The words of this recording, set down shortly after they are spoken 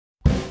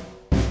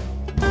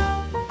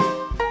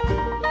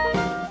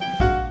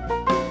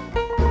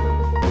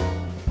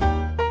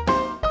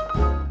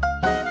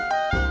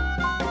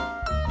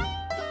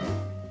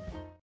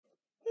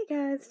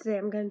today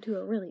I'm going to do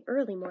a really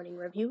early morning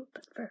review,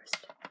 but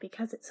first,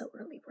 because it's so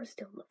early, we're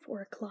still in the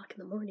 4 o'clock in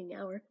the morning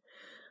hour,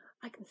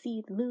 I can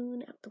see the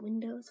moon out the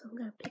window, so I'm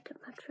going to pick up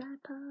my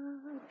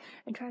tripod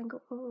and try and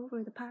go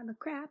over the pile of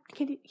crap.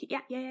 Can you,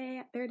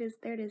 yeah, there it is,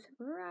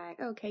 right,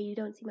 okay, you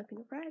don't see my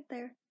finger, right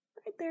there,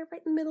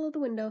 right in the middle of the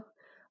window.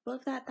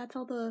 Above that, that's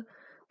all the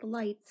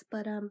lights,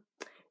 but,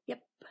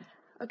 yep.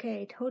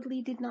 Okay,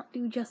 totally did not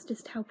do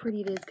justice to how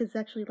pretty it is, because it's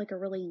actually like a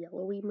really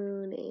yellowy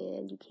moon,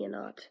 and you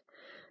cannot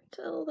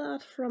tell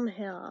that from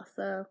here,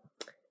 so,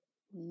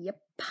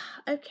 yep,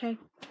 okay.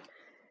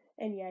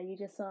 And yeah, you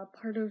just saw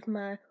part of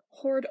my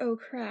hoard o'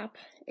 crap,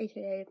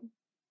 aka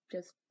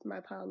just my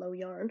pile of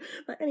yarn,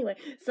 but anyway,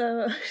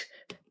 so,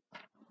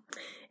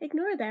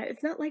 ignore that,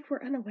 it's not like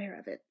we're unaware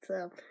of it,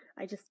 so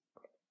I just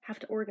have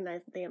to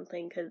organize the damn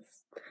thing, because,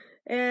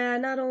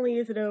 not only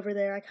is it over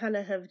there, I kind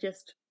of have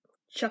just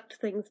chucked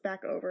things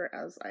back over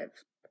as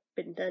I've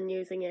been done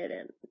using it,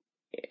 and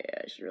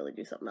yeah, I should really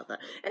do something about that.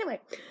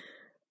 Anyway,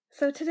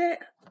 so today,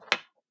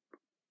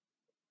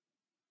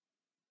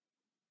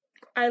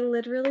 I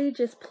literally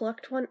just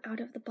plucked one out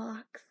of the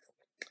box,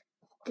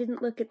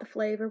 didn't look at the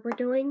flavor we're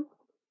doing.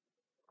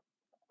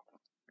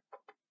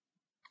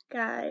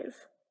 Guys,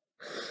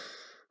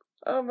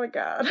 oh my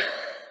god.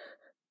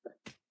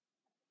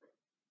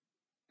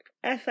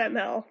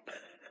 FML.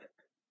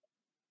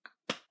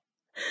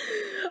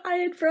 I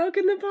had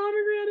broken the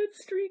pomegranate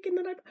streak, and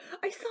then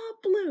I saw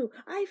blue.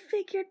 I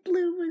figured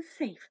blue was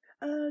safe.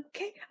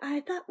 Okay, I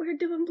thought we were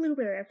doing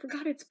blueberry. I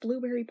forgot it's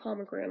blueberry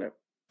pomegranate.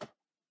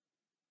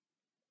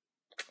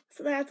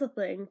 So that's a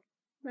thing.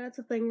 That's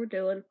a thing we're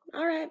doing.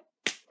 Alright,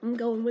 I'm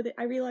going with it.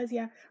 I realize,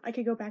 yeah, I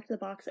could go back to the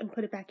box and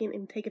put it back in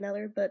and take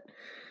another, but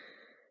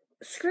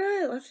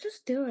screw it, let's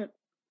just do it.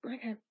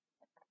 Okay.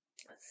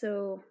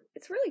 So,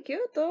 it's really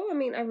cute, though. I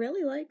mean, I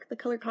really like the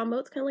color combo.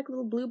 It's kind of like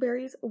little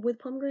blueberries with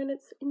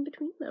pomegranates in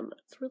between them.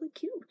 It's really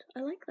cute.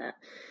 I like that.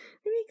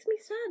 It makes me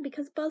sad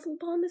because Buzzle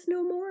Balm is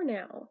no more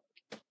now.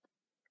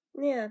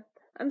 Yeah,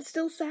 I'm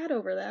still sad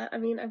over that. I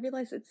mean, I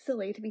realize it's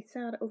silly to be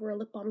sad over a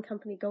lip balm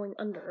company going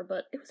under,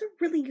 but it was a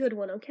really good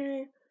one,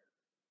 okay?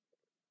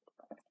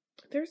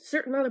 There's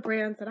certain other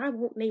brands that I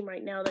won't name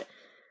right now that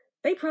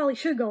they probably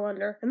should go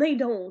under, and they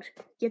don't.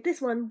 Yet this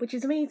one, which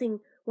is amazing,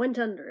 went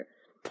under.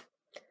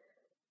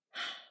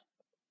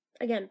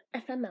 Again,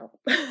 FML.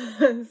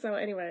 So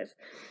anyways,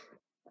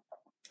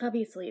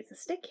 obviously it's a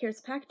stick. Here's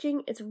the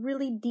packaging. It's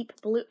really deep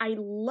blue. I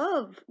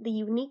love the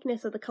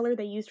uniqueness of the color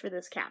they used for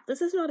this cap.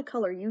 This is not a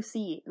color you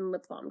see in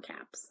lip balm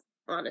caps,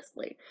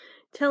 honestly.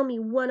 Tell me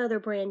one other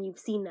brand you've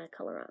seen that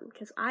color on,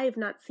 because I have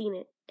not seen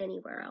it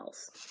anywhere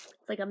else.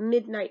 It's like a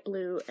midnight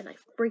blue, and I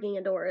freaking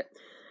adore it.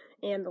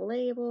 And the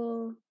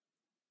label,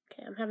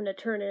 okay, I'm having to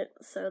turn it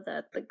so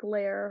that the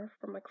glare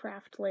from a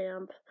craft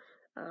lamp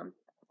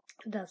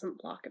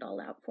doesn't block it all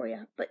out for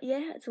you. But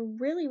yeah, it's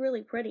really,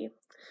 really pretty.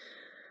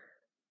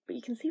 But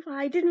you can see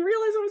why I didn't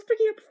realize I was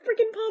picking up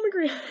freaking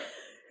pomegranate.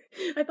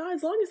 I thought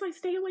as long as I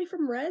stay away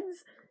from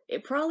reds,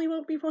 it probably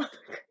won't be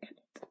pomegranate.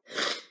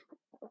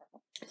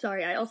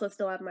 Sorry, I also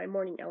still have my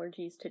morning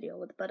allergies to deal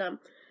with, but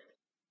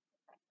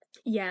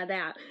yeah,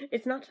 that.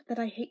 It's not that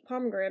I hate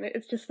pomegranate,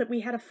 it's just that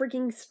we had a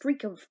freaking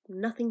streak of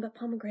nothing but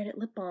pomegranate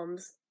lip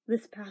balms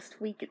this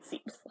past week, it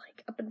seems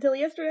like. Up until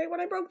yesterday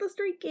when I broke the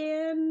streak,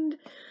 and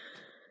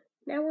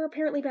now we're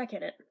apparently back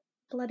at it.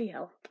 Bloody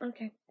hell.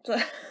 Okay. So,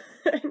 anyways,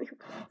 I need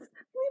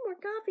more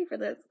coffee for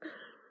this.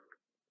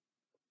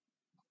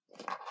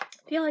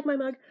 Do you like my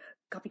mug?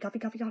 Coffee.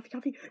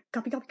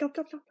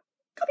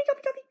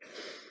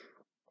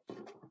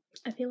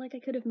 I feel like I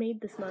could have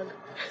made this mug.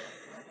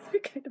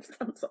 It kind of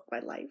sums up my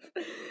life.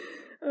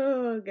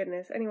 Oh,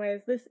 goodness.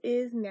 Anyways, this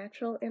is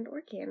natural and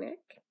organic.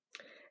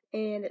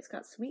 And it's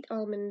got sweet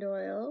almond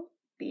oil,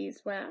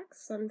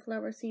 beeswax,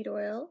 sunflower seed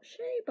oil,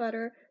 shea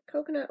butter,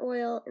 coconut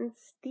oil, and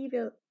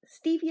stevia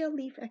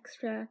leaf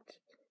extract,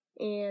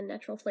 and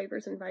natural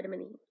flavors and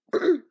vitamin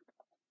E.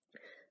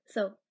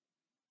 So,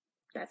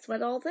 that's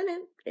what all's in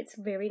it. It's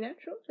very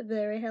natural,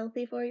 very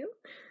healthy for you.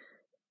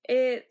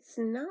 It's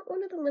not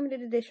one of the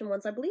limited edition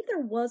ones. I believe there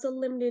was a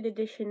limited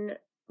edition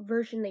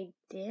version they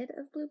did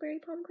of blueberry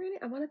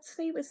pomegranate. I wanted to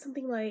say it was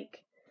something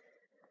like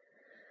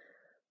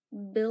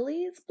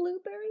Billy's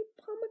blueberry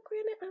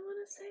pomegranate, I want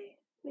to say,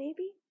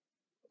 maybe.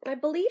 I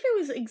believe it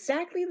was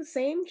exactly the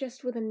same,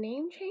 just with a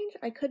name change.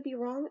 I could be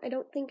wrong. I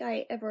don't think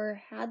I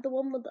ever had the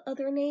one with the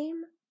other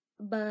name,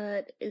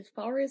 but as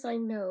far as I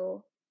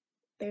know,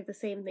 they're the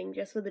same thing,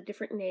 just with a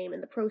different name,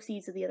 and the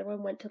proceeds of the other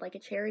one went to, like, a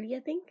charity, I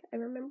think. I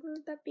remember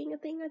that being a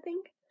thing, I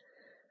think.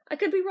 I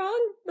could be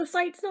wrong. The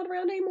site's not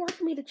around anymore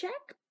for me to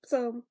check,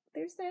 so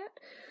there's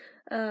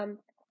that.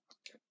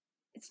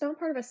 It's not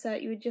part of a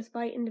set. You would just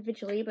buy it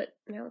individually, but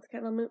now it's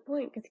kind of a moot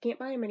point, because you can't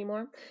buy them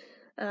anymore.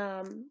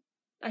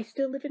 I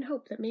still live in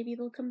hope that maybe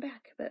they'll come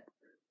back, but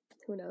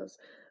who knows.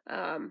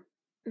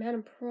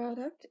 Madam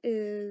product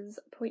is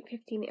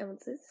 0.15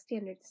 ounces,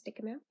 standard stick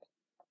amount.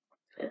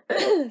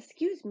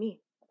 Excuse me.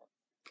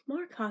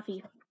 More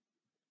coffee.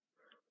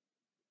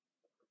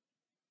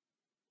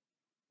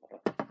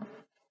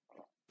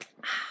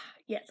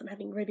 Yes, I'm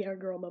having Graveyard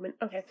Girl moment.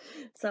 Okay,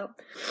 so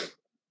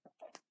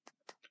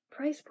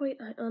price point,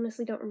 I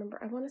honestly don't remember.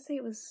 I want to say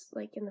it was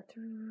like in the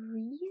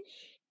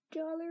 $3-ish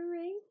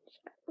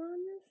range. I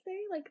want to say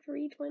like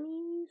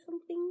 $3.20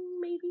 something,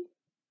 maybe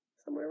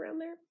somewhere around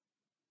there.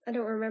 I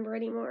don't remember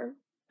anymore,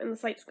 and the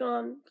site's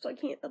gone, so I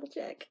can't double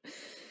check.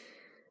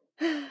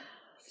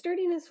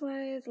 Sturdiness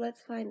wise,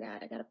 let's find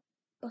out. I gotta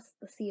bust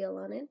the seal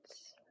on it.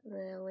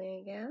 There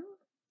we go.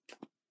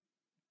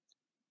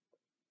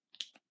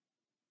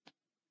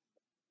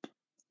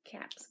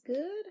 Cap's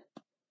good.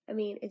 I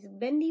mean, it's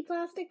bendy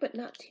plastic, but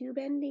not too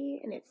bendy,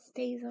 and it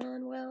stays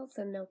on well,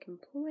 so no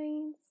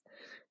complaints.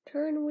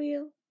 Turn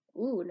wheel.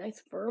 Ooh,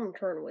 nice firm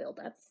turn wheel.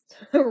 That's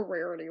a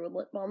rarity with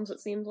lip balms, it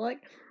seems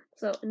like.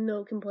 So,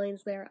 no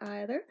complaints there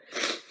either.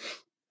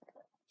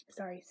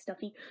 Sorry,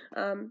 stuffy.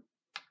 Let's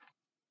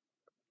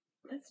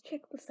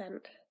check the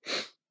scent.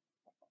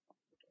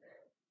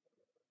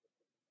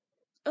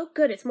 Oh,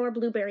 good, it's more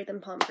blueberry than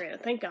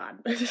pomegranate. Thank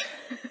God.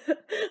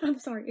 I'm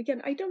sorry.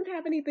 Again, I don't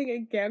have anything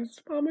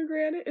against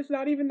pomegranate. It's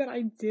not even that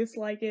I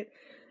dislike it.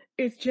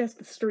 It's just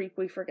the streak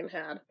we friggin'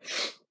 had.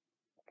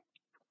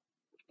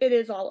 It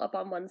is all up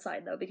on one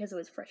side, though, because it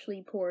was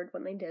freshly poured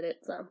when they did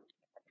it, so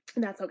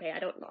that's okay. I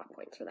don't knock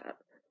points for that.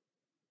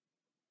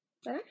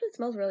 That actually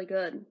smells really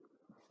good.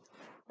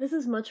 This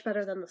is much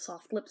better than the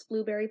Soft Lips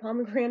Blueberry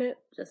Pomegranate,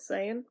 just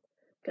saying.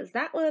 Because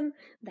that one,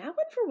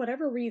 for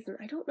whatever reason,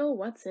 I don't know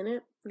what's in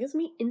it, gives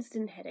me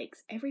instant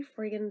headaches every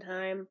friggin'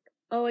 time.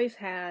 Always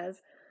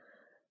has.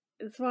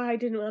 That's why I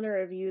didn't want to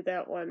review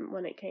that one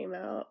when it came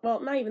out. Well,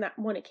 not even that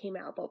when it came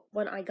out, but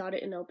when I got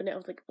it and opened it, I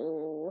was like,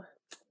 oh.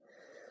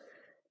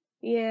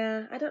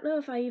 Yeah, I don't know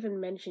if I even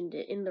mentioned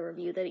it in the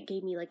review that it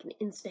gave me like an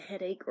instant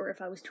headache, or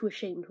if I was too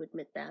ashamed to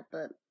admit that,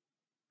 but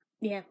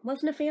yeah,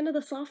 wasn't a fan of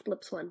the Soft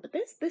Lips one, but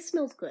this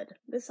smells good.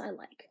 This I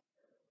like.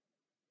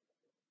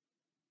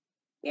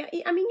 Yeah,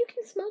 I mean, you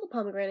can smell the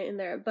pomegranate in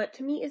there, but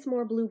to me it's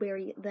more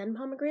blueberry than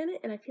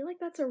pomegranate, and I feel like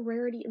that's a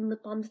rarity in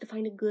lip balms to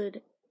find a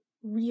good,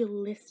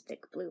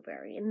 realistic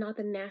blueberry, and not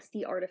the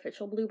nasty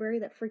artificial blueberry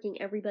that freaking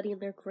everybody and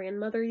their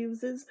grandmother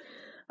uses.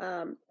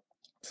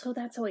 So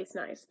that's always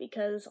nice,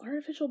 because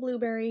artificial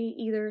blueberry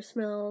either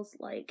smells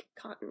like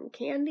cotton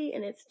candy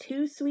and it's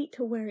too sweet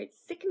to where it's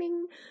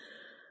sickening,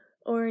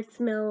 or it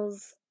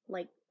smells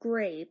like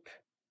grape,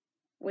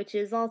 which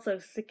is also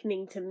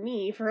sickening to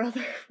me for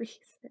other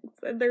reasons.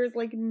 And there's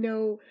like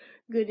no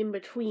good in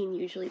between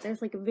usually.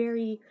 There's like a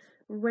very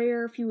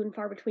rare, few and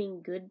far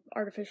between good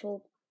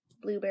artificial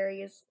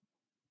blueberries.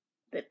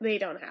 That they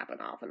don't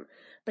happen often.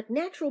 But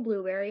natural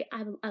blueberry,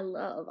 I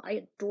love. I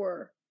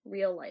adore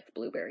real life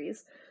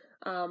blueberries.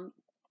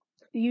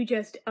 You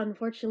just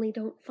unfortunately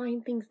don't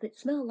find things that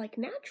smell like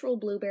natural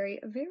blueberry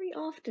very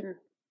often.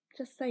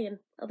 Just saying.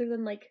 Other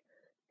than like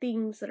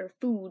things that are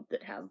food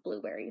that have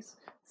blueberries.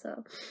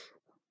 So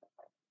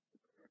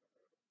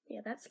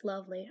yeah, that's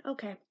lovely.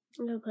 Okay,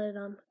 I'm gonna put it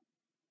on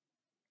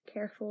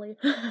carefully.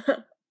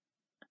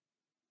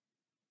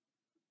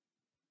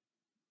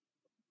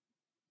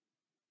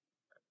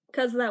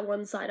 Because of that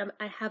one side,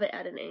 I have it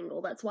at an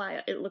angle. That's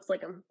why it looks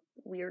like I'm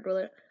weird with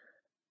it.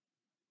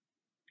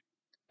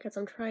 Because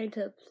I'm trying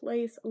to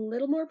place a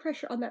little more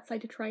pressure on that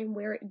side to try and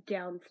wear it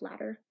down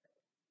flatter.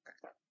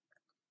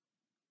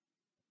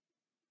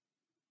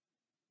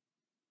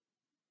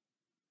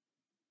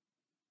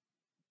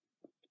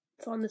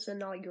 So on this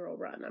inaugural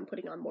run, I'm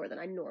putting on more than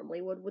I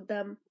normally would with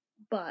them.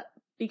 But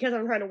because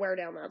I'm trying to wear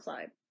down that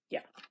side,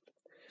 yeah.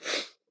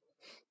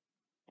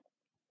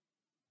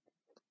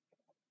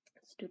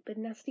 Stupid,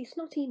 nasty,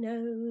 snotty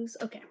nose.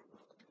 Okay.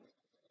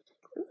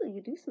 Ooh,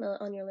 you do smell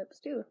it on your lips,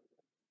 too.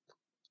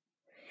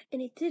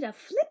 And it did a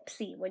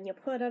flipsy when you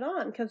put it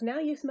on, because now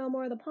you smell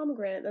more of the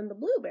pomegranate than the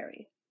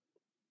blueberry.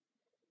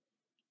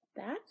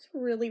 That's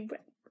really...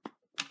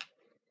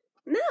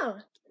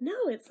 No,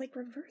 it's like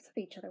reverse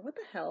of each other. What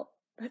the hell?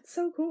 That's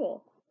so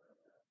cool.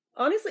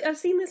 Honestly, I've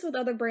seen this with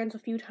other brands a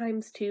few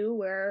times too,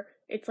 where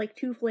it's like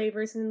two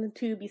flavors in the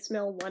tube, you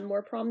smell one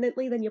more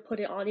prominently, then you put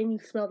it on and you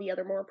smell the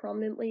other more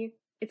prominently.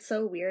 It's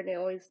so weird and it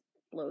always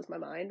blows my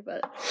mind,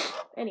 but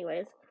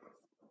anyways.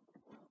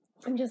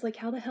 I'm just like,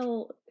 how the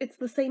hell, it's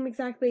the same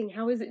exact thing,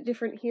 how is it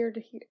different here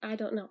to here? I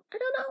don't know,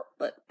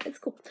 but it's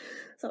cool.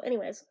 So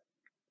anyways.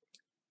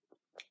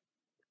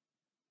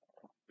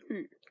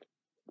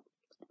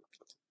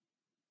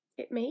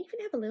 It may even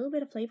have a little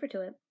bit of flavor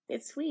to it.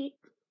 It's sweet.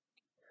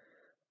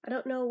 I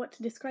don't know what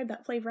to describe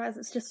that flavor as,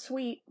 it's just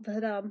sweet,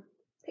 but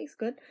tastes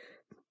good.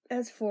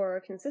 As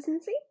for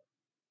consistency,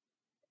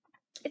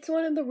 it's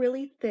one of the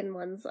really thin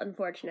ones,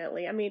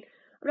 unfortunately. I mean,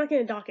 I'm not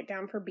going to dock it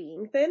down for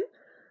being thin.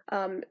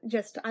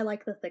 Just, I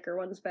like the thicker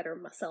ones better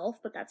myself,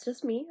 but that's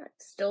just me. I'm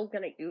still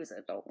going to use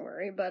it, don't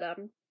worry. But,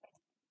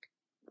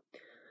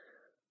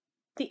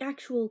 the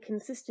actual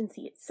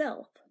consistency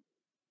itself,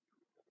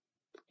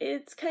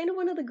 it's kind of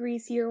one of the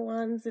greasier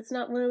ones. It's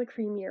not one of the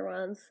creamier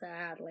ones,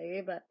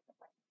 sadly, but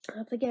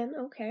that's, again,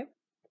 okay.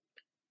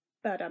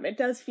 But, it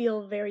does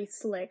feel very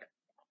slick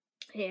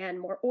and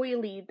more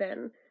oily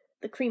than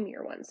the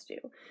creamier ones do.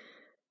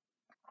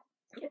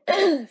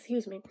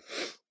 Excuse me.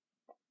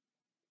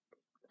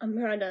 I'm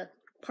trying to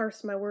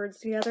parse my words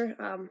together.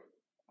 I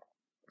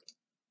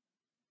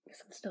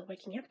guess I'm still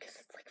waking up because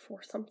it's like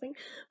 4 something.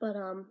 But,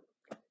 and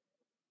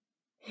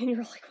you're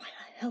like, why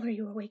the hell are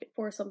you awake at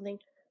 4 something?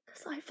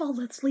 Because I fall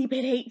asleep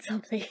at 8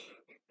 something.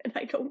 And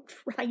I don't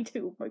try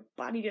to. My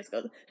body just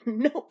goes,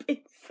 nope,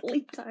 it's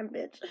sleep time,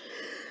 bitch.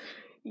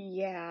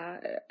 Yeah,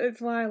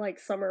 it's why I like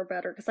summer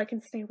better, because I can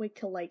stay awake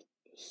till, like,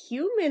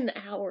 human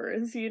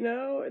hours, you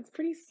know? It's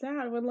pretty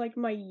sad when, like,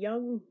 my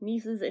young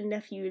nieces and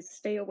nephews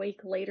stay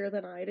awake later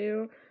than I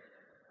do.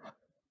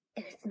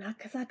 And it's not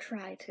because I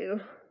try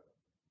to.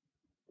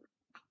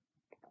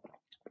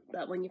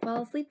 But when you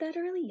fall asleep that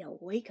early, you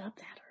wake up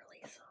that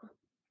early, so.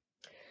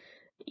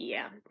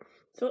 Yeah.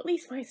 So at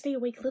least when I stay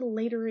awake a little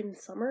later in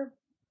summer,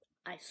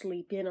 I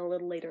sleep in a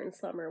little later in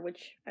summer,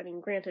 which, I mean,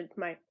 granted,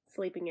 my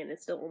sleeping in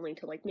is still only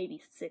till, like, maybe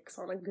 6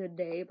 on a good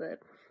day, but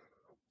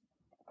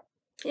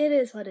it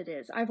is what it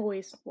is. I've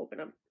always woken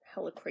up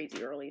hella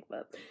crazy early,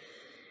 but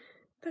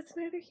that's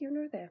neither here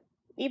nor there.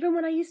 Even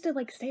when I used to,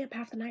 like, stay up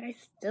half the night, I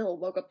still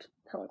woke up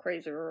hella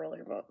crazy early,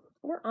 but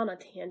we're on a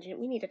tangent.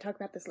 We need to talk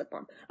about this lip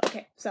balm.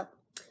 Okay, so,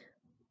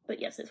 but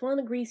yes, it's one of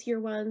the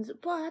greasier ones,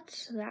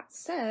 but that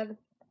said,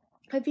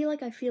 I feel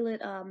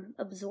it,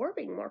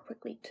 absorbing more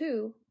quickly,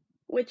 too,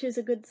 which is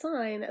a good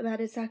sign that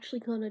it's actually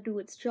gonna do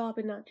its job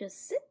and not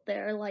just sit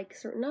there like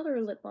certain other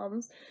lip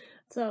balms.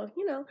 So,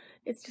 you know,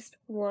 it's just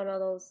one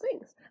of those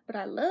things. But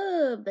I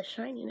love the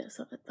shininess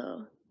of it,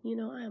 though. You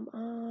know, I'm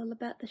all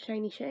about the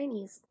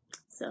shinies.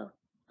 So,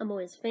 I'm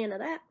always a fan of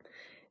that.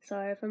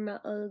 Sorry for my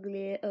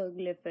ugly,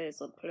 ugly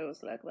face up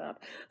close like that.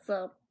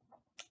 So,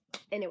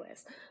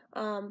 anyways,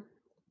 I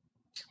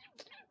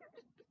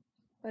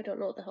don't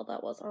know what the hell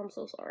that was. I'm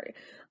so sorry.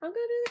 I'm gonna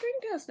do the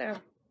drink test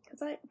now,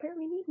 because I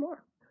apparently need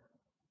more.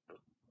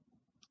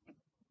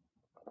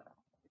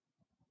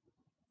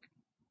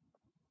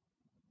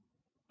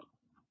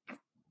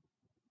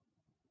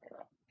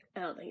 I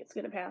don't think it's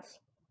gonna pass.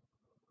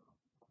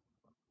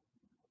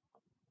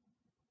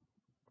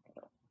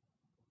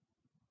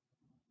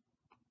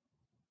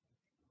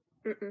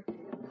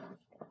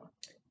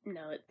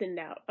 No, it thinned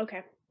out.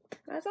 Okay.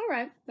 That's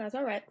alright. That's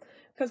alright.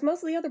 Because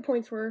most of the other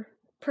points were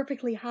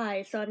perfectly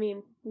high, so I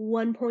mean,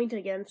 1 point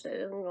against it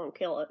isn't gonna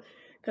kill it.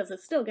 Because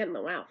it's still getting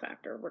the wow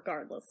factor,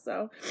 regardless,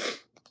 so.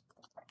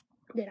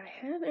 Did I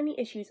have any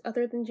issues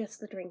other than just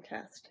the drink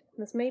test?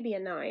 This may be a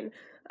 9.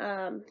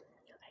 I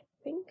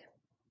think.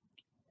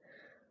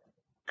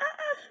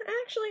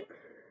 Actually.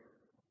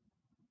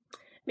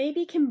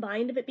 Maybe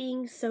combined of it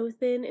being so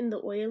thin in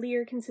the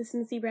oilier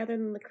consistency rather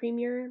than the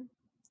creamier,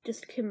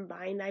 just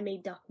combined, I may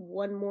duck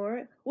 1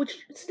 more,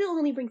 which still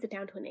only brings it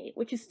down to an 8,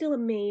 which is still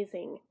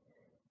amazing.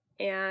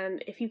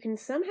 And if you can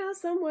somehow,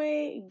 some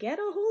way, get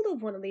a hold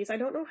of one of these, I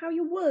don't know how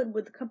you would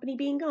with the company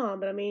being gone,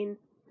 but I mean,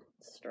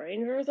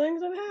 stranger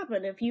things have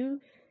happened. If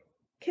you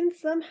can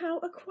somehow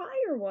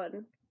acquire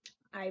one,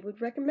 I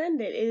would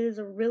recommend it. It is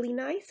a really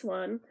nice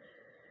one.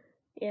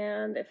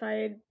 And if I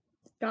had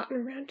gotten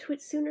around to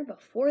it sooner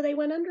before they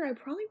went under, I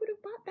probably would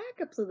have bought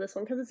backups of this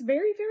one because it's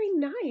very, very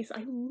nice.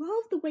 I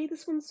love the way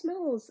this one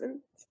smells, and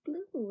it's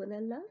blue, and I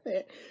love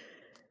it.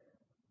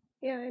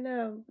 Yeah, I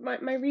know.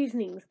 My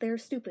reasonings, they're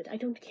stupid. I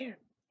don't care.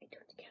 I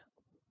don't care.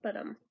 But,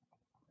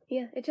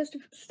 yeah, it just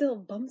still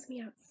bums me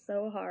out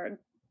so hard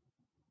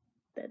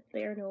that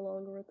they're no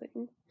longer a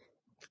thing.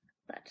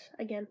 But,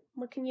 again,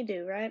 what can you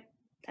do, right?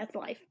 That's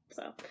life,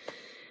 so.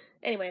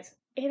 Anyways,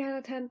 8 out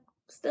of 10.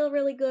 Still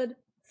really good.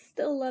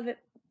 Still love it.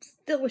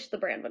 Still wish the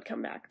brand would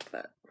come back,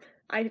 but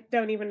I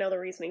don't even know the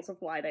reasonings of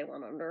why they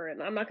went under,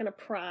 and I'm not gonna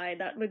pry.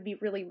 That would be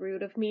really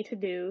rude of me to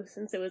do,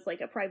 since it was,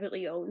 like, a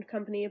privately owned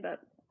company,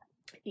 but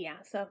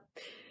yeah, so.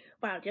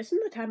 Wow, just in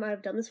the time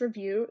I've done this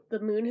review, the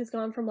moon has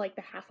gone from, like,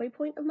 the halfway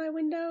point of my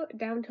window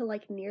down to,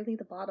 like, nearly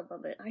the bottom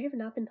of it. I have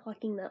not been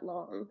talking that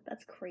long.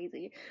 That's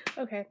crazy.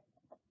 Okay,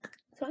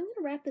 so I'm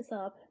gonna wrap this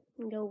up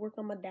and go work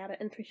on my data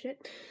entry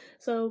shit.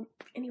 So,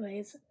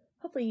 anyways,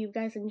 hopefully you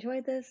guys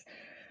enjoyed this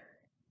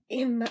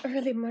in my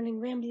early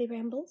morning rambly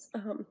rambles.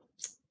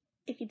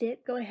 If you did,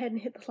 go ahead and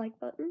hit the like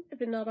button.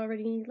 If you're not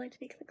already, you'd like to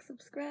click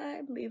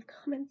subscribe, leave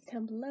comments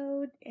down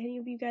below. Did any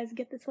of you guys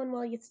get this one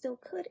while you still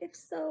could? If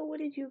so, what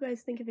did you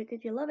guys think of it?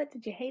 Did you love it?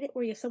 Did you hate it?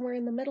 Were you somewhere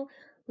in the middle?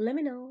 Let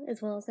me know,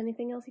 as well as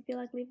anything else you feel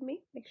like leaving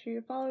me. Make sure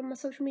you're following my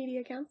social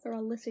media accounts. They're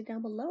all listed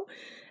down below.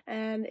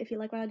 And if you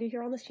like what I do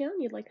here on this channel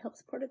and you'd like to help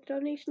support it, the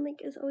donation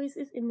link, as always,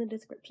 is in the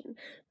description.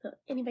 So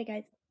anyway,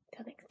 guys,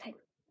 till next time.